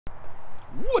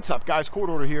What's up, guys?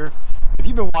 QuarterHoarder here. If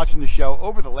you've been watching the show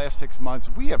over the last 6 months,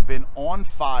 we have been on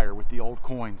fire with the old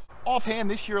coins. Offhand,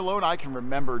 this year alone, I can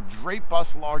remember Drape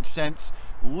Bust large cents,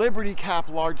 Liberty Cap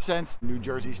large cents, New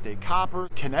Jersey State Copper,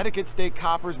 Connecticut State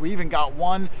Coppers. We even got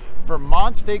one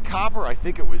Vermont State Copper, I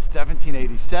think it was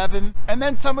 1787. And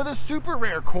then some of the super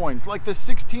rare coins, like the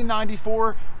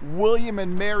 1694 William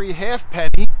and Mary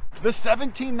halfpenny, the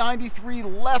 1793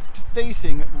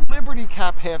 left-facing Liberty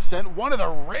Cap half cent, one of the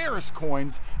rarest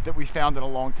coins that we found in a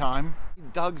long time.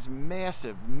 Doug's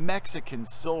massive Mexican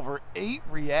silver 8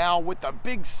 real with the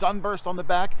big sunburst on the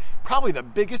back, probably the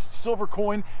biggest silver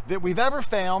coin that we've ever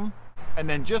found. And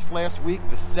then just last week,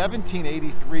 the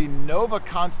 1783 Nova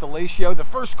Constellatio, the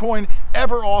first coin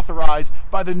ever authorized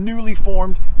by the newly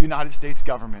formed United States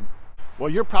government. Well,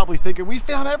 you're probably thinking, we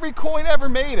found every coin ever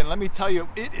made, and let me tell you,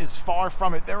 it is far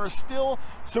from it. There are still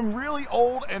some really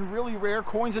old and really rare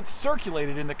coins that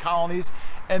circulated in the colonies,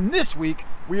 and this week,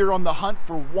 we are on the hunt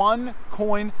for one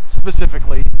coin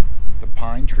specifically, the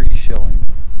Pine Tree Shilling.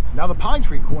 Now, the Pine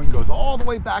Tree coin goes all the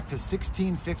way back to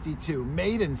 1652,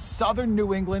 made in southern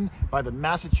New England by the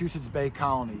Massachusetts Bay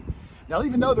Colony. Now,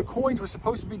 even though the coins were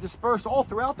supposed to be dispersed all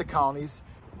throughout the colonies,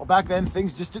 well, back then,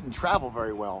 things just didn't travel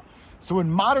very well. So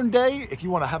in modern day, if you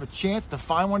want to have a chance to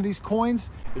find one of these coins,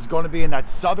 it's going to be in that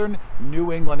southern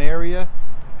New England area.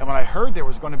 And when I heard there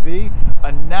was going to be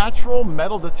a natural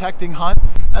metal detecting hunt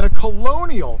at a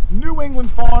colonial New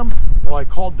England farm, well, I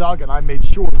called Doug and I made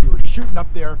sure we were shooting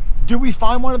up there. Do we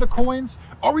find one of the coins?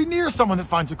 Are we near someone that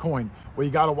finds a coin? Well,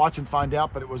 you got to watch and find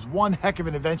out, but it was one heck of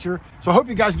an adventure. So I hope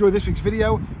you guys enjoyed this week's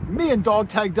video. Me and Dog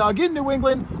Tag Doug in New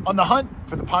England on the hunt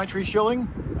for the Pine Tree Shilling,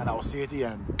 and I will see you at the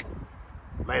end.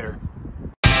 Later.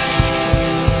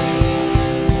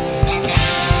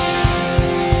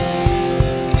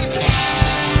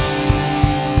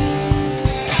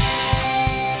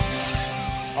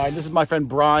 All right, this is my friend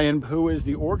Brian, who is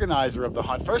the organizer of the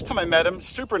hunt. First time I met him,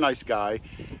 super nice guy.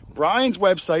 Brian's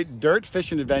website, Dirt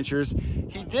Fishing Adventures.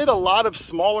 He did a lot of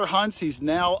smaller hunts. He's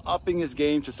now upping his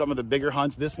game to some of the bigger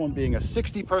hunts, this one being a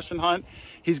 60-person hunt.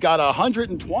 He's got a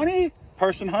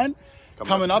 120-person hunt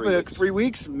coming up in 3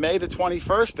 weeks, May the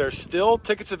 21st. There's still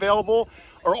tickets available.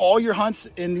 Are all your hunts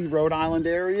in the Rhode Island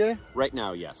area? Right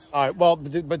now, yes. All right, well,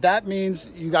 but that means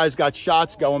you guys got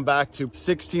shots going back to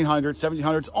 1600s,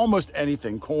 1700s, almost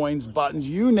anything, coins, buttons,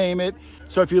 you name it.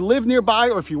 So if you live nearby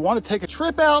or if you want to take a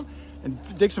trip out and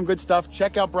dig some good stuff,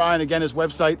 check out Brian, again, his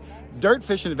website, Dirt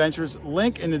Fishing Adventures,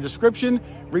 link in the description.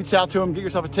 Reach out to him, get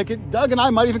yourself a ticket. Doug and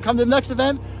I might even come to the next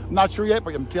event. I'm not sure yet,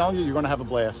 but I'm telling you, you're going to have a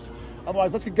blast.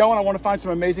 Otherwise, let's get going. I want to find some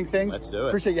amazing things. Let's do it.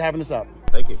 Appreciate you having us up.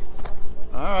 Thank you.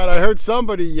 All right, I heard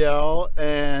somebody yell,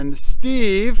 and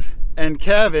Steve and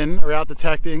Kevin are out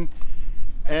detecting,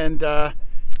 and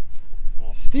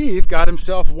Steve got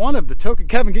himself one of the token.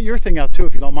 Kevin, get your thing out too,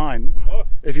 if you don't mind,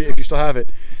 if you still have it.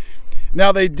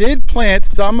 Now, they did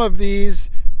plant some of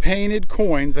these painted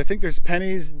coins. I think there's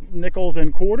pennies, nickels,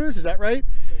 and quarters. Is that right?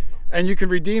 And you can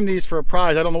redeem these for a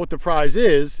prize. I don't know what the prize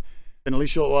is, and at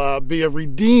least you'll be a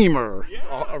redeemer.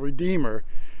 Yeah. A redeemer.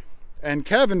 And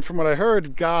Kevin, from what I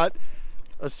heard, got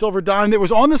a silver dime that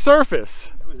was on the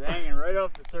surface. It was hanging right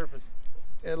off the surface.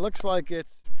 It looks like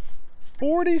it's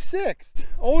 46.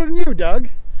 Older than you, Doug.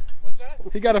 What's that?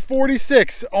 He got a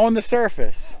 46 on the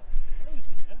surface.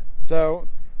 So,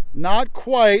 not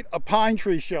quite a Pine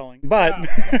Tree Shilling, but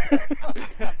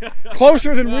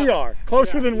closer than we are.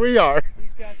 Closer than we are.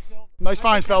 He's got silver. Nice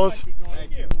finds, fellas.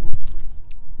 Thank you.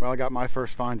 Well, I got my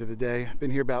first find of the day. Been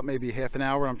here about maybe half an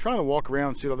hour. I'm trying to walk around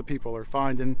and see what other people are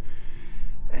finding.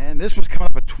 And this was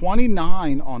coming up at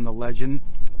 29 on the legend,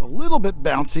 a little bit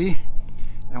bouncy.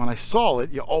 And when I saw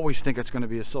it, you always think it's going to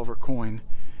be a silver coin.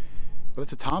 But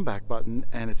it's a tomback button,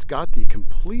 and it's got the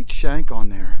complete shank on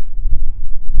there.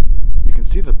 You can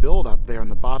see the build up there on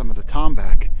the bottom of the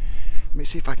tomback. Let me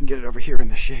see if I can get it over here in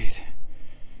the shade.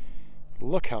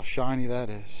 Look how shiny that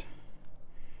is.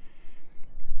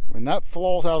 When that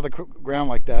falls out of the ground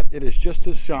like that, it is just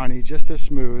as shiny, just as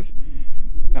smooth.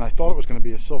 And I thought it was going to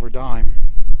be a silver dime.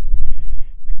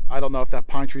 I don't know if that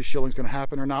Pine Tree Shilling is going to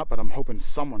happen or not, but I'm hoping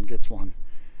someone gets one.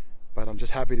 But I'm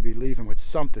just happy to be leaving with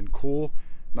something cool,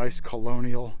 nice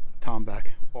colonial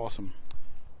tomback. Awesome.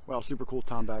 Well, super cool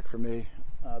tomback for me.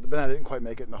 The banana didn't quite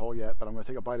make it in the hole yet, but I'm going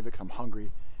to take a bite of it because I'm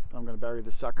hungry. And I'm going to bury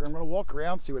this sucker. I'm going to walk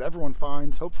around, see what everyone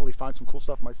finds, hopefully find some cool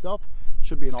stuff myself.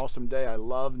 Should be an awesome day. I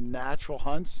love natural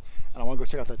hunts, and I want to go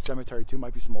check out that cemetery too.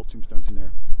 Might be some old tombstones in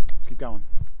there. Let's keep going.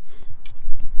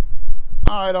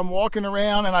 All right, I'm walking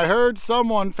around and I heard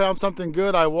someone found something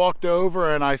good. I walked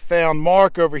over and I found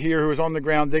Mark over here who was on the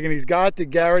ground digging. He's got the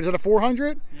Garrett, is it a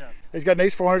 400? Yes. He's got an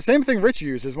Ace 400. Same thing Rich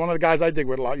uses. One of the guys I dig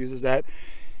with a lot uses that.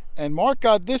 And Mark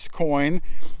got this coin.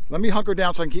 Let me hunker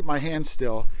down so I can keep my hands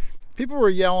still. People were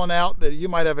yelling out that you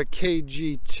might have a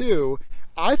KG2.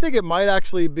 I think it might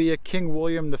actually be a King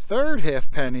William III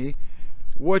halfpenny,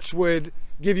 which would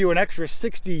give you an extra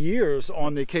 60 years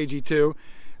on the KG2.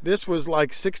 This was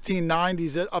like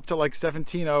 1690s up to like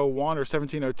 1701 or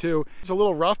 1702. It's a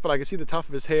little rough, but I can see the tuft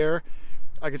of his hair.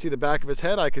 I can see the back of his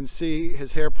head. I can see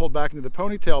his hair pulled back into the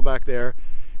ponytail back there.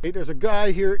 There's a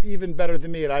guy here even better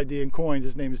than me at ID and Coins.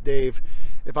 His name is Dave.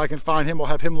 If I can find him, we'll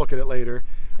have him look at it later.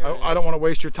 I don't want to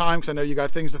waste your time because I know you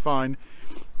got things to find.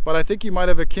 But I think you might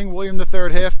have a King William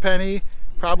III halfpenny,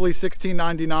 probably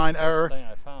 1699 error.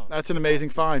 That's an amazing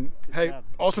find. Hey,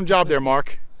 awesome job there,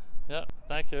 Mark. Yeah,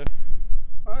 thank you.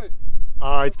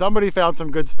 All right, somebody found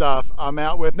some good stuff. I'm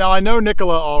out with, now I know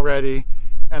Nicola already,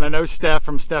 and I know Steph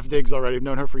from Steph Diggs already. I've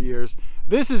known her for years.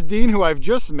 This is Dean, who I've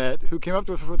just met, who came up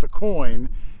to us with a coin.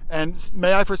 And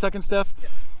may I for a second, Steph?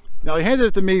 Yes. Now he handed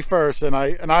it to me first, and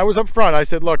I was up front. I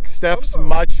said, "Look, Steph's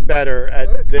much better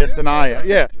at this than I am."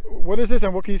 Yeah. What is this,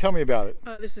 and what can you tell me about it?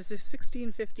 This is a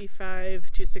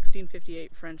 1655 to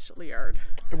 1658 French liard.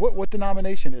 What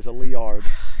denomination is a liard?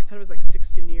 I thought it was like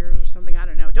 16 years or something. I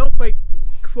don't know. Don't quite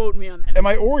quote me on that. Am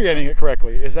I orienting it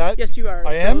correctly? Is that? Yes, you are.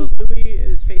 I am. So Louis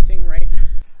is facing right.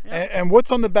 Yep. And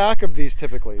what's on the back of these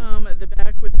typically? The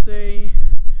back would say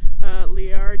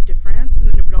Liard de France, and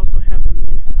then it would also have the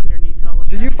mint underneath all of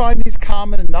that. Do you find these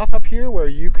common enough up here where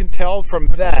you can tell from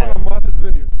that?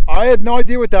 I had no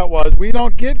idea what that was. We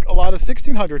don't get a lot of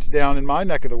 1600s down in my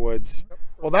neck of the woods.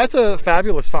 Well, that's a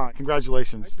fabulous find.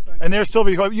 Congratulations. And there's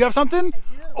Sylvia. You have something?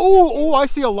 Oh, I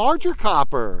see a larger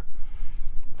copper.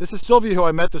 This is Sylvia, who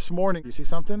I met this morning. You see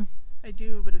something? I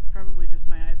do, but it's probably just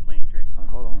my eyes playing tricks. All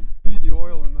right, hold on. You need the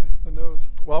oil in the nose.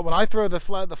 Well, when I throw the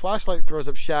flashlight throws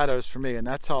up shadows for me, and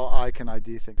that's how I can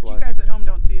ID things. What you guys at home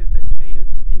don't see is that Jay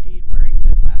is indeed wearing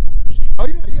the glasses of shame. Oh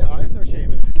yeah, I have no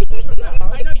shame in it.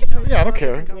 I know you don't. Yeah, I don't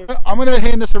care. I'm going to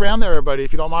hand this around to everybody,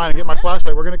 if you don't mind, and get my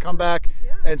flashlight. We're going to come back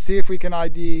and see if we can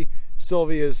ID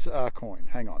Sylvia's coin.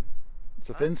 Hang on. It's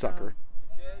a thin sucker.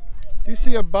 Do you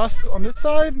see a bust on this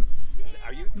side?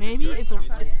 Maybe it's a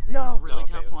really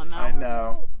tough one though. I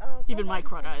know. Even my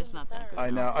crud eye is not that good. I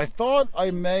know. I thought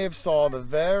I may have saw the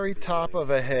very top of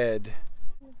a head.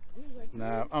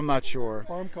 No, I'm not sure.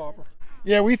 Farm copper.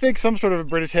 Yeah, we think some sort of a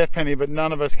British halfpenny, but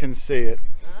none of us can see it.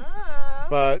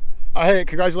 But hey,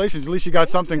 congratulations! At least you got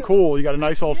something cool. You got a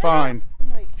nice old find.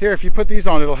 Here, if you put these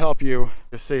on, it'll help you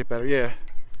to see it better.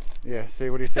 Yeah. See,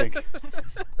 what do you think?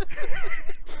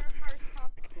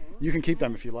 You can keep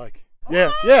them if you like.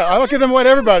 Yeah. I don't give them away to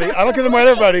everybody.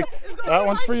 That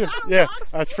one's for you. Yeah,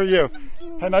 that's for you.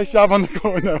 Hey, nice job on the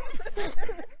coin, though.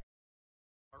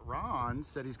 Ron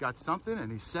said he's got something,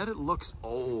 and he said it looks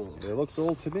old. It looks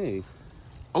old to me.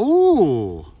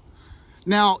 Oh,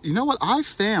 now you know what? I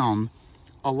found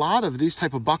a lot of these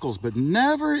type of buckles, but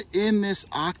never in this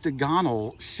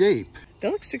octagonal shape. They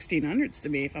look 1600s to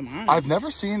me, if I'm honest. I've never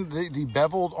seen the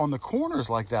beveled on the corners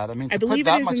like that. I mean, to put believe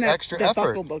that it is much in that, extra that effort.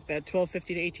 buckle book, that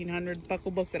 1250 to 1800 buckle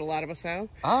book that a lot of us have.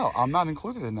 Oh, I'm not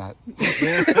included in that.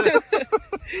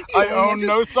 I own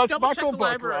no such buckle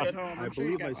book. I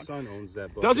believe my son owns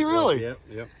that book. Does he really?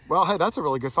 Yep. Well, hey, that's a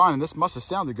really good find, and this must have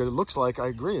sounded good. It looks like, I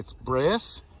agree, it's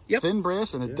brass, thin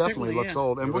brass, and it definitely looks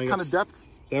old. And what kind of depth?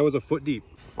 That was a foot deep.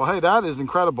 Well, hey, that is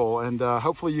incredible, and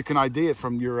hopefully you can ID it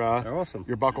from your awesome.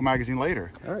 your buckle magazine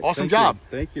later. All right, awesome job.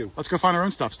 Thank you. Let's go find our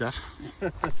own stuff, Steph.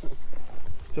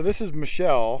 So this is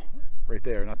Michelle, right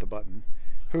there, not the button,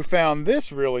 who found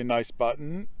this really nice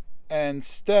button, and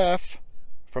Steph,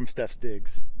 from Steph's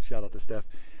Digs, shout out to Steph,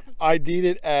 ID'd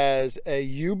it as a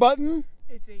U button.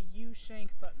 It's a U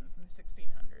shank button from the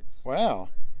 1600s. Wow,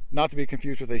 not to be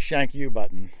confused with a shank U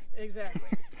button. Exactly.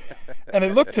 And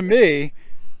it looked to me,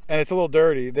 and it's a little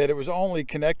dirty, that it was only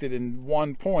connected in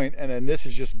one point, and then this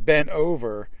is just bent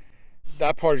over.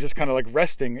 That part is just kind of like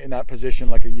resting in that position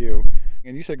like a U.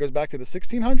 And you said it goes back to the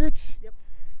 1600s? Yep.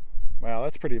 Wow,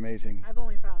 that's pretty amazing. I've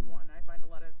only found one. I find a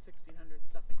lot of 1600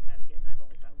 stuff in Connecticut, and I've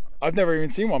only found one. I've never even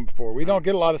seen one before. We don't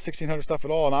get a lot of 1600 stuff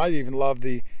at all, and I even love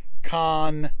the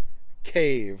concave,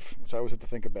 which I always have to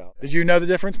think about. Did you know the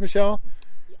difference, Michelle?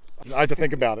 Yes. I have to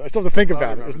think about it. I still have to think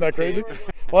about it. Isn't that crazy?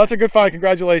 Well, that's a good find.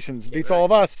 Congratulations. Beats all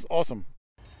of us. Awesome.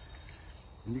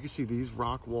 And you can see these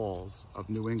rock walls of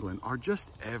New England are just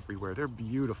everywhere. They're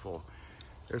beautiful.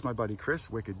 There's my buddy Chris,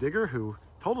 Wicked Digger, who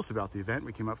told us about the event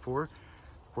we came up for.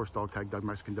 Of course, Dog Tag Doug,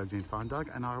 Mexican Doug, Jane Fond Dog.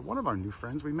 And one of our new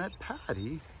friends, we met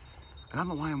Patty. And I don't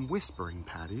know why I'm whispering,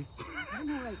 Patty. I don't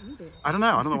know what you did. I don't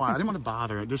know why. I didn't want to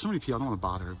bother. There's so many people. I don't want to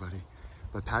bother everybody.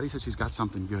 But Patty says she's got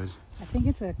something good. I think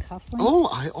it's a cufflink. Oh,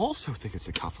 I also think it's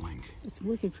a cufflink. It's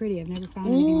wicked pretty. I've never found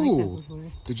anything like that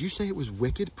before. Did you say it was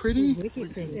wicked pretty?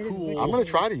 Wicked pretty. It is Cool. wicked I'm going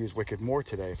to pretty. try to use wicked more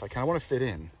today if I can. I want to fit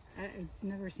in. I've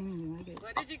never seen anything like it.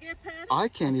 What did you get, Patty? I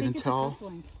can't even think it's a tell.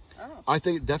 cufflink. I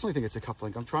definitely think it's a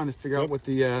cufflink. I'm trying to figure out what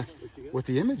the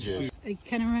image is. It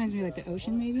kind of reminds me of like the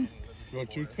ocean, maybe. You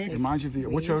want toothpick? It reminds you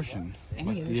of which ocean?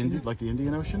 Any The ocean. like the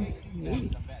Indian Ocean?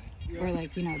 Maybe. Or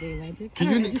like, you know, the Atlantic. Could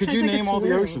I don't know, you it just could has you like a name all the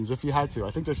swirl. oceans if you had to? I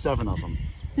think there's 7 of them.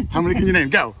 How many can you name?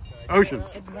 Go.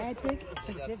 Oceans. Atlantic,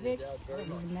 Pacific,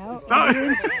 no, No.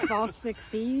 Indian, Baltic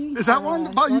Sea. Is that one?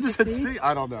 Oh, you just said Baltic sea.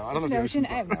 I don't know. I don't know The what the ocean?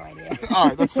 oceans I have are. no idea. All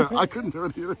right, that's fair. I couldn't do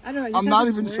it either. I don't know. it I'm just not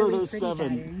has a even sure swirly, there's pretty 7.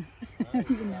 pattern. I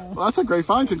don't even know. Well, that's a great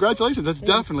find. Congratulations. That's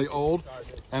definitely old.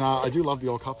 And I do love the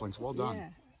old cufflinks. Well done. Yeah.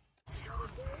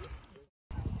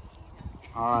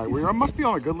 All right, we must be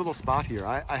on a good little spot here.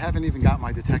 I haven't even got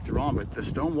my detector on, but the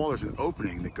stone wall, there's an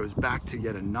opening that goes back to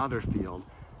yet another field,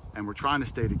 and we're trying to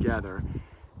stay together.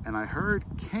 And I heard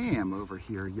Cam over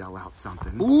here yell out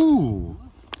something. Ooh!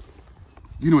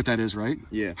 You know what that is, right?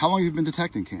 Yeah. How long have you been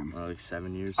detecting, Cam? Like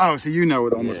 7 years. Oh, so you know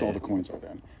what almost Yeah. all the coins are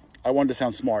then. I wanted to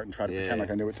sound smart and try to pretend like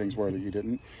I knew what things were that you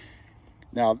didn't.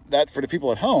 Now, that, for the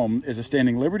people at home, is a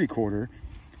standing Liberty quarter.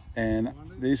 And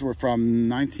these were from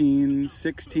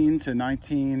 1916 to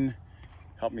 19...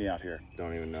 Help me out here.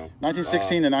 Don't even know.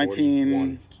 1916 to 19...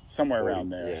 41. Somewhere 40, around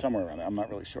there. yeah. Somewhere around there. I'm not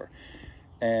really sure.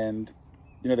 And,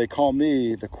 you know, they call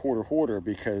me the quarter hoarder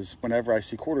because whenever I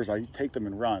see quarters, I take them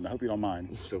and run. I hope you don't mind.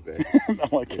 It's okay. I'm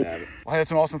like, You have it. well,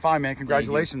 that's an awesome find, man.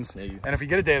 Congratulations. Thank you. And if we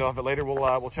get a date off it later,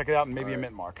 we'll check it out and maybe a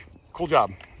mint mark. Cool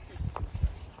job.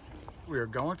 We are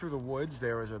going through the woods.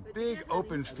 There is a big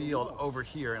open field over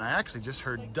here, and I actually just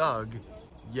heard Doug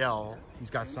yell he's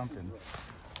got something.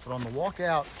 But on the walk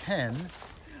out, Ken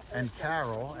and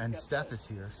Carol and Steph is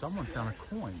here. Someone found a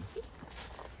coin.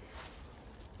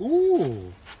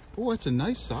 Ooh. Oh, it's a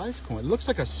nice size coin. It looks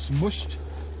like a smushed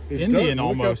Indian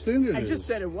almost. I just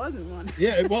said it wasn't one.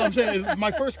 Yeah, well, I'm saying it's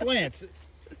my first glance,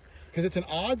 because it's an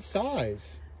odd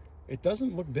size. It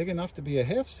doesn't look big enough to be a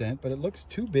half cent, but it looks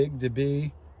too big to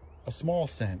be a small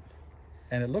cent.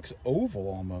 And it looks oval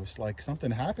almost, like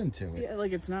something happened to it. Yeah,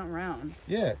 like it's not round.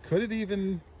 Yeah, could it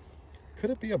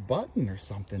be a button or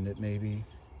something that maybe...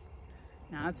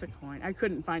 No, it's a coin. I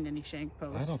couldn't find any shank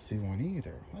posts. I don't see one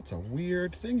either. That's a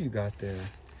weird thing you got there.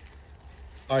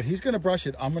 All right, he's going to brush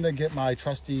it. I'm going to get my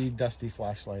trusty, dusty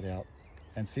flashlight out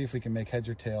and see if we can make heads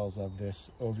or tails of this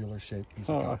ovular shaped piece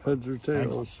of copper. Heads or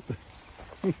tails.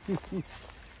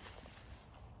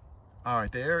 All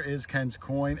right, there is Ken's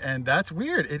coin, and that's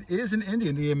weird. It is an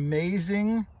Indian. The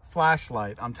amazing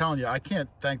flashlight. I'm telling you, I can't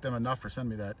thank them enough for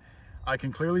sending me that. I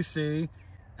can clearly see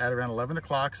at around 11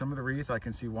 o'clock some of the wreath. I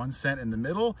can see 1 cent in the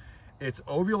middle. It's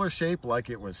ovular shaped,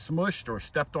 like it was smushed or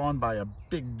stepped on by a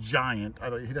big giant.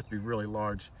 He'd have to be really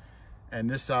large. And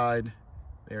this side,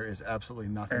 there is absolutely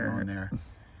nothing on there.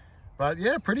 But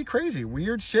yeah, pretty crazy.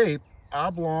 Weird shape,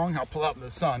 oblong. I'll pull out in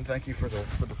the sun. Thank you for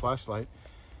the flashlight.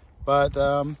 But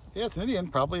yeah, it's an Indian,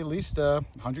 probably at least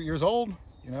 100 years old.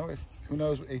 You know, who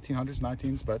knows, 1800s,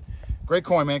 19s. But great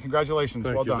coin, man. Congratulations.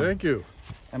 Well done. Thank you.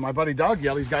 And my buddy Doug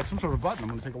yelled he's got some sort of button. I'm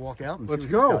going to take a walk out and Let's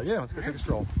see what he's go. got. Yeah, let's go take a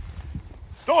stroll.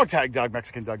 Dog tag Doug,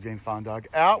 Mexican Doug, Jane Fond Doug,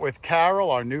 out with Carol,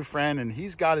 our new friend, and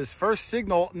he's got his first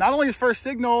signal, not only his first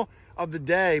signal of the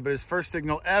day, but his first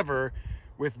signal ever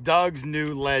with Doug's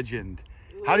new legend.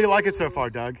 How do you like it so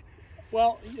far, Doug?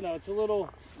 Well, you know, it's a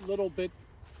little bit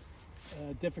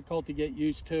difficult to get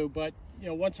used to, but you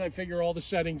know, once I figure all the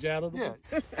settings out of it.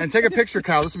 Yeah. And take a picture,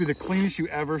 Carol. This will be the cleanest you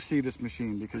ever see this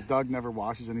machine because Doug never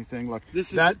washes anything. Look,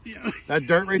 that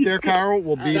dirt right there, Carol,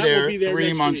 will be there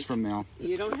 3 months from now.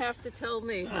 You don't have to tell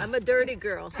me. I'm a dirty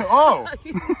girl. Oh!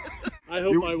 I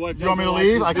hope my wife. You want me to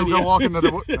leave? I can go walk into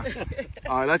the...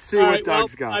 All right, let's see what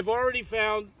Doug's got. I've already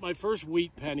found my first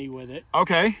wheat penny with it.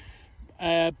 Okay.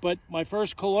 But my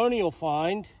first colonial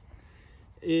find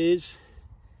is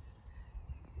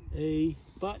a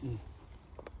button.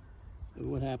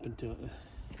 What happened to it?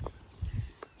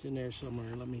 It's in there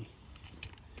somewhere. Let me...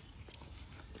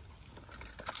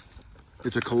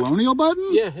 It's a colonial button?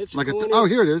 Yeah, it's like colonial. Oh,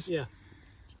 here it is. Yeah.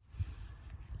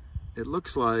 It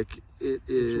looks like it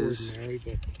is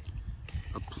ordinary,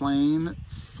 a plain,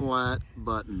 flat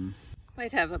button.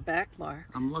 Might have a back mark.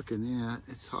 I'm looking, yeah.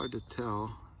 It's hard to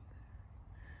tell.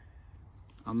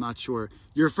 I'm not sure.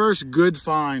 Your first good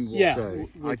find, we'll say.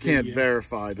 I can't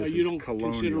verify this you is don't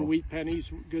colonial. consider wheat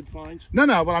pennies good finds?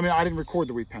 No, but I mean, I didn't record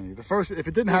the wheat penny. The first, if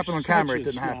it didn't happen on camera, it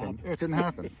such a didn't happen. snob. It didn't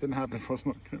happen. It didn't happen. It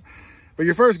wasn't on camera. But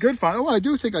your first good find. Oh, I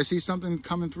do think I see something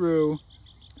coming through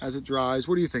as it dries.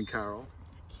 What do you think, Carol?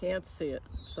 Can't see it.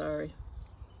 Sorry.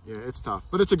 Yeah, it's tough,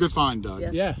 but it's a good find, Doug.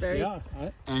 Yes, Yeah, very. yeah.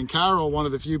 And Carol, one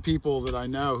of the few people that I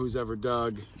know who's ever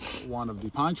dug one of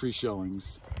the Pine Tree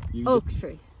Shillings. Oak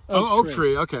tree. Oak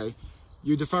tree. Okay.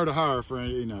 You defer to her for,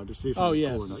 you know, to see if it's yeah.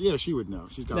 cool or not. Yeah, she would know.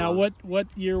 She's got. Now, what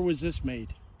year was this made,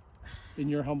 in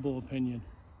your humble opinion?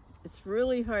 It's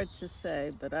really hard to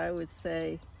say, but I would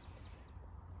say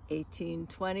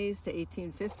 1820s to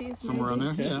 1850s. Somewhere maybe?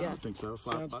 on there? Okay. Yeah, I think so.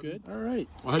 Flat Sounds button. good. All right.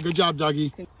 Well, hey, good job,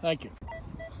 Dougie. Thank you.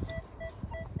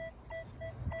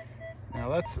 Now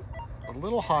that's a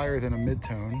little higher than a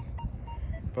mid-tone,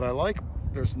 but I like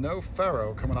there's no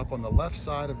ferro coming up on the left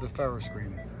side of the ferro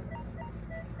screen.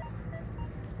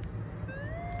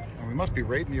 And we must be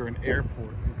right near an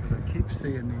airport because I keep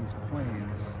seeing these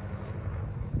planes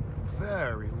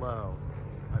very low.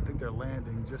 I think they're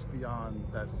landing just beyond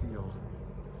that field.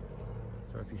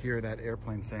 So if you hear that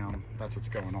airplane sound, that's what's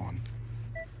going on.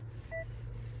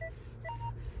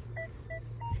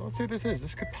 So let's see what this is.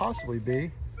 This could possibly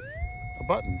be a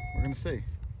button. We're gonna see.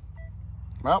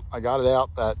 Well, I got it out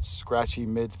that scratchy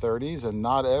mid-30s, and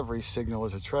not every signal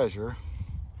is a treasure.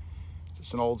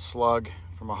 Just an old slug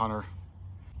from a hunter.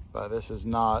 But this is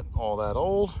not all that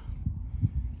old.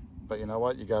 But you know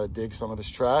what? You gotta dig some of this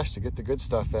trash to get the good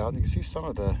stuff out. And you can see some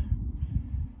of the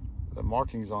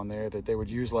markings on there that they would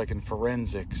use like in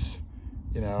forensics.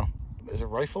 You know, is it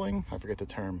rifling? I forget the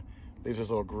term. Leaves those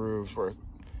little grooves where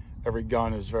every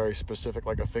gun is very specific,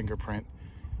 like a fingerprint.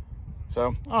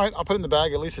 So, all right, I'll put it in the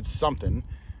bag. At least it's something.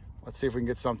 Let's see if we can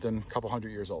get something a couple 100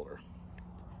 years older.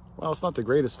 Well, it's not the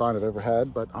greatest find I've ever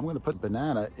had, but I'm going to put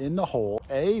banana in the hole.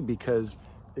 A, because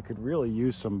it could really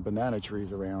use some banana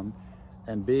trees around.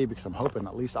 And B, because I'm hoping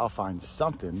at least I'll find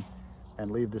something and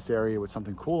leave this area with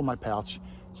something cool in my pouch.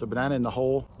 So banana in the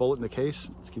hole, bullet in the case.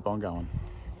 Let's keep on going.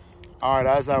 All right,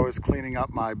 as I was cleaning up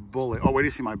my bullet. Oh, wait, do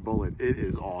you see my bullet? It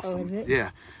is awesome. Oh, is it?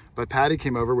 Yeah. But Patty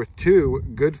came over with two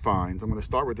good finds. I'm going to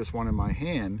start with this one in my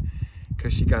hand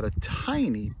because she got a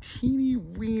tiny, teeny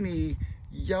weeny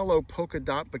yellow polka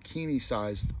dot bikini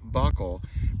sized buckle.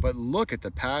 But look at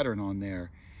the pattern on there.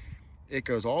 It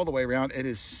goes all the way around. It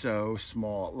is so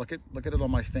small. Look at it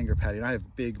on my finger, Patty. And I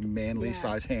have big manly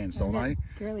size hands, don't I?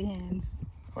 Girly hands.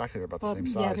 Well, actually, they're about the Well, same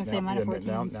yeah, I was size gonna say mine are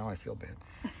now. 14s. Now I feel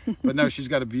bad. But no, she's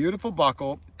got a beautiful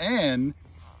buckle, and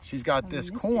she's got this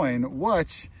coin,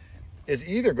 which is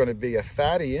either going to be a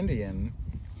fatty Indian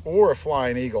or a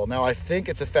flying eagle. Now, I think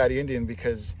it's a fatty Indian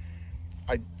because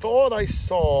I thought I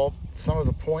saw some of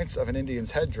the points of an Indian's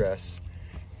headdress,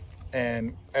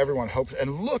 and everyone hopes,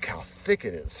 and look how thick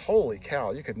it is. Holy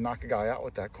cow, you could knock a guy out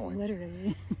with that coin.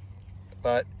 Literally.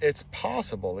 But it's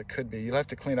possible. It could be. You'll have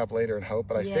to clean up later and hope.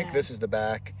 But I think this is the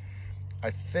back.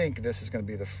 I think this is going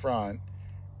to be the front.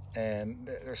 And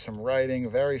there's some writing,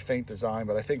 very faint design.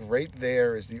 But I think right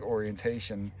there is the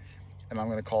orientation. And I'm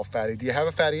going to call fatty. Do you have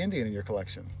a fatty Indian in your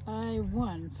collection? I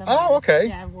won. Oh, okay.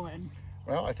 Yeah, I won.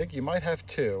 Well, I think you might have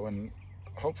two. And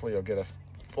hopefully you'll get a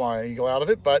flying eagle out of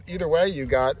it. But either way, you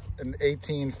got an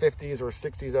 1850s or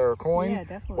 60s era coin. Yeah,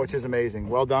 definitely. Which is amazing.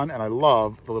 Well done. And I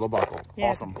love the little buckle. Yeah,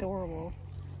 Awesome. it's adorable.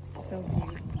 So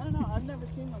cute. I don't know. I've never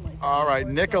seen one like that. All right,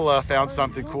 Nicola found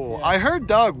something cool. I heard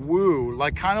Doug woo,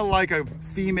 like kind of like a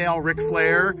female Ric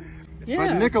Flair. Yeah.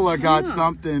 But Nicola got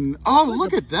something. Oh,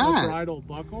 look at A that. bridal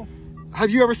buckle. Have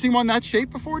you ever seen one that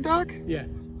shape before, Doug? Yeah.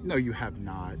 No, you have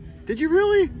not. Did you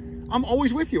really? I'm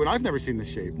always with you, and I've never seen this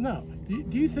shape. No.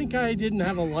 Do you think I didn't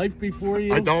have a life before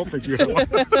you? I don't think you have one.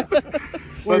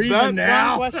 Or But even that-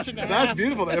 now. That's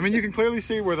beautiful. I mean, you can clearly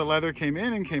see where the leather came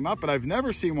in and came up, but I've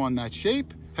never seen one that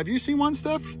shape. Have you seen one,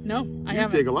 Steph? No, I You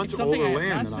haven't. dig a lot It's something older I have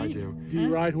land not than I seen. do. Do you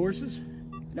ride horses?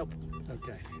 Nope.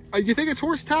 Okay. Do you think it's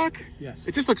horse tack? Yes.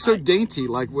 It just looks so dainty,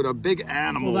 like with a big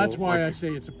animal. Well, that's why like, I say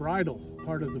it's a bridle,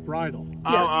 part of the bridle.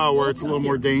 where it's a little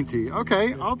more dainty.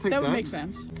 Okay, I'll take that. That would make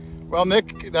sense. Well,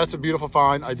 Nick, that's a beautiful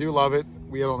find. I do love it.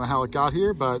 We don't know how it got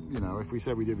here, but you know, if we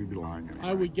said we did, we'd be lying.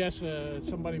 I would guess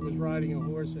somebody was riding a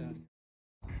horse out.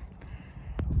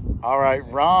 All right,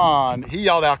 Ron, he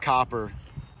yelled out copper.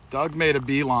 Doug made a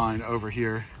beeline over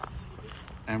here,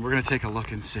 and we're gonna take a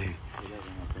look and see.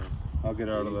 I'll get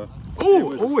out of the...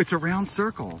 Oh, it's a round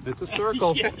circle. It's a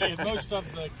circle. Yeah, most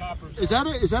of the coppers. Is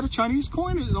that a Chinese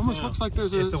coin? It almost looks like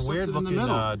there's It's a something weird in the looking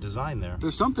middle. design there.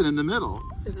 There's something in the middle.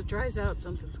 As it dries out,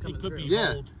 something's coming It could through. be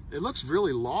Yeah, gold. it looks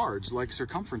really large, like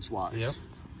circumference-wise. Yep.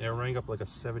 They rang up like a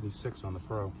 76 on the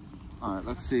Pro. All right,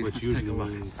 let's see. Which Let's take a usually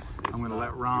look. is... I'm gonna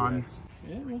let Ron. US.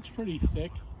 Yeah, it looks pretty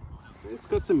thick. It's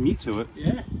got some meat to it.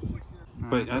 Yeah.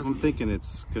 But I'm thinking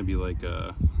it's going to be like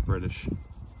British.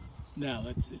 No,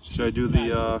 it's. Should I do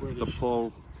the British.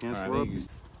 pull pants rub?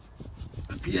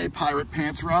 PA Pirate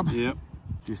Pants Rub. Yep.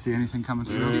 Do you see anything coming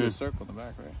through? Yeah. See the circle in the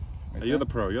back, right? You're the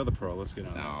pro. You're the pro. Let's get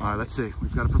on. All right, let's see.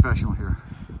 We've got a professional here.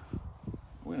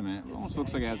 Wait a minute. It almost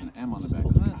looks like it has an M on the back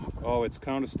of the map. Oh, it's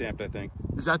counter stamped, I think.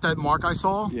 Is that mark I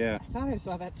saw? Yeah. I thought I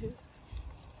saw that too.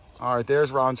 All right,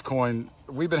 there's Ron's coin.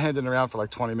 We've been handing it around for like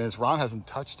 20 minutes. Ron hasn't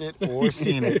touched it or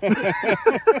seen it.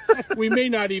 We may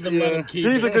not even let him keep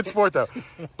He's it. a good sport though.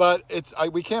 But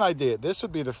we can't ID it. This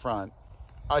would be the front.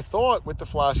 I thought with the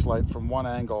flashlight from one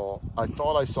angle, I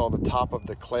thought I saw the top of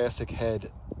the classic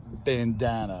head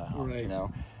bandana, Right. you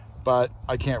know, but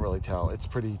I can't really tell. It's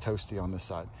pretty toasty on this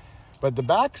side. But the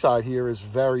back side here is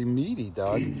very meaty,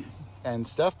 Doug. And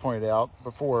Steph pointed out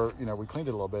before, you know, we cleaned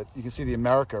it a little bit. You can see the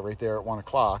America right there at 1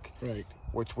 o'clock, Right.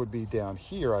 which would be down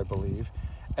here, I believe.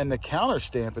 And the counter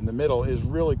stamp in the middle is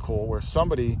really cool, where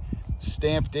somebody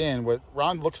stamped in what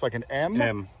Ron looks like an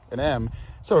M. An M.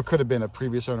 So it could have been a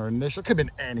previous owner initial. It could have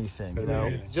been anything, you know.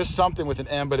 Right. Just something with an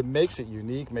M, but it makes it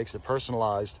unique, makes it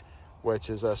personalized, which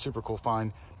is a super cool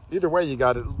find. Either way, you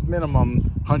got a minimum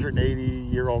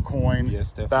 180-year-old coin, Yes,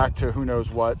 definitely. back to who knows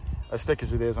what. As thick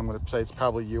as it is, I'm going to say it's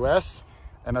probably U.S.,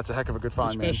 and that's a heck of a good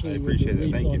find, Especially man. I with the appreciate it.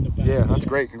 wreath Thank on you. the back. Yeah, that's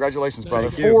great. Congratulations, brother.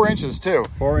 Thank you. 4 inches, too.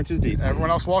 4 inches deep. Everyone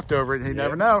else walked over it. You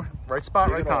never know. Right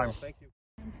spot, right time. Thank you.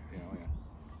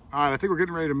 All right, I think we're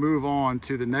getting ready to move on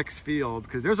to the next field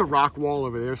because there's a rock wall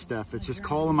over there, Steph. It's just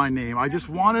calling my name. I just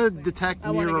want to detect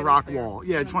near a rock wall.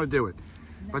 Yeah, I just want to do it.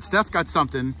 But Steph got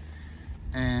something,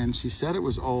 and she said it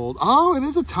was old. Oh, it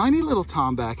is a tiny little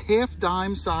tomback, half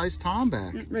dime size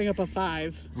tomback. Ring up a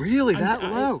 5. Really, that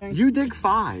low? You dig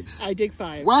 5s? I dig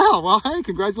 5. Wow, well, hey,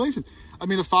 congratulations. I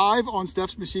mean, a 5 on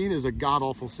Steph's machine is a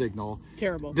god-awful signal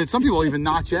Terrible. that some people even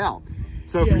notch out.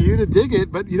 So for you to dig it,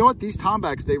 but you know what? These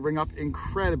tombacks, they ring up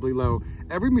incredibly low.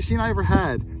 Every machine I ever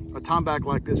had, a tomback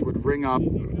like this would ring up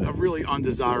a really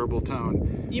undesirable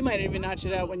tone. You might even notch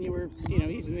it out when you were, you know,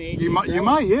 using the 18. You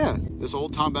might, yeah. This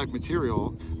old tomback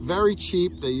material, very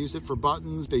cheap. They use it for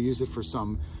buttons. They use it for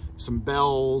some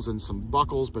bells and some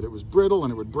buckles, but it was brittle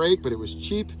and it would break, but it was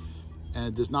cheap. And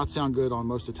it does not sound good on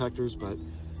most detectors, but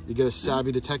you get a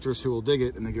savvy detectorist who will dig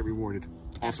it and they get rewarded.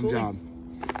 Awesome job.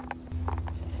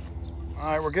 All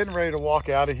right, we're getting ready to walk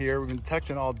out of here. We've been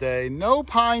detecting all day. No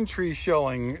pine tree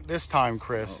shilling this time,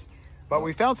 Chris. But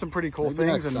we found some pretty cool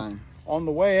things. And on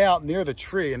the way out near the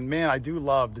tree, and man, I do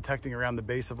love detecting around the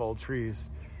base of old trees.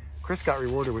 Chris got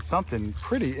rewarded with something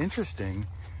pretty interesting.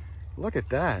 Look at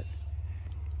that.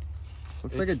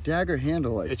 Looks like a dagger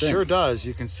handle, I It think. sure does.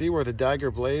 You can see where the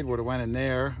dagger blade would have went in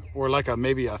there, or like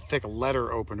maybe a thick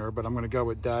letter opener, but I'm going to go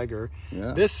with dagger.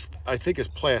 Yeah. This, I think, is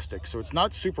plastic, so it's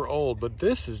not super old, but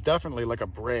this is definitely like a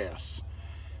brass.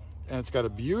 And it's got a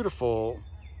beautiful,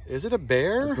 is it a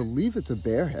bear? I believe it's a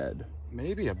bear head.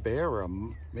 Maybe a bear or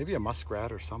maybe a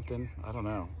muskrat or something. I don't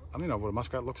know. I don't know what a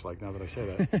muskrat looks like now that I say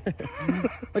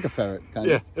that. Like a ferret, kind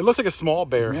Yeah, of. it looks like a small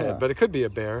bear head, but it could be a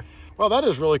bear. Well, that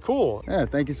is really cool. Yeah,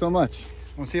 thank you so much.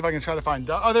 We'll see if I can try to find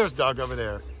Doug. Oh, there's Doug over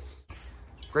there.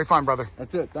 Great find, brother.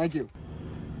 That's it. Thank you.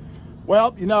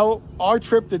 Well, you know, our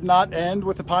trip did not end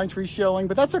with the Pine Tree Shilling,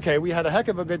 but that's okay. We had a heck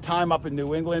of a good time up in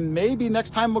New England. Maybe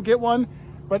next time we'll get one,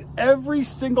 but every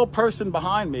single person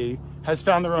behind me has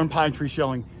found their own Pine Tree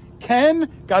Shilling. Ken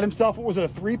got himself, what was it, a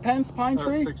 3-pence pine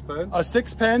tree? 6 pence. A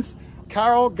 6 pence.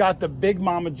 Carol got the big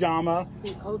Mama Jama.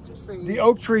 The oak tree. The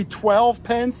oak tree, 12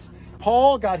 pence.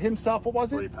 Paul got himself, what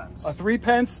was it? 3 pence. A 3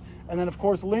 pence. And then, of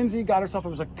course, Lindsay got herself, it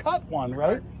was a cut one,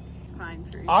 right? Pine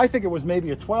tree. I think it was maybe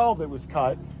a 12 that was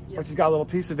cut, but she's got a little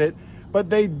piece of it.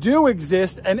 But they do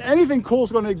exist, and anything cool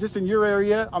is going to exist in your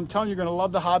area. I'm telling you, you're going to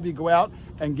love the hobby. Go out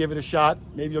and give it a shot.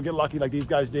 Maybe you'll get lucky like these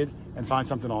guys did and find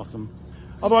something awesome.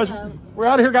 Otherwise, we're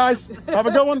out of here, guys. Have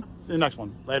a good one. See you next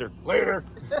one. Later. Later.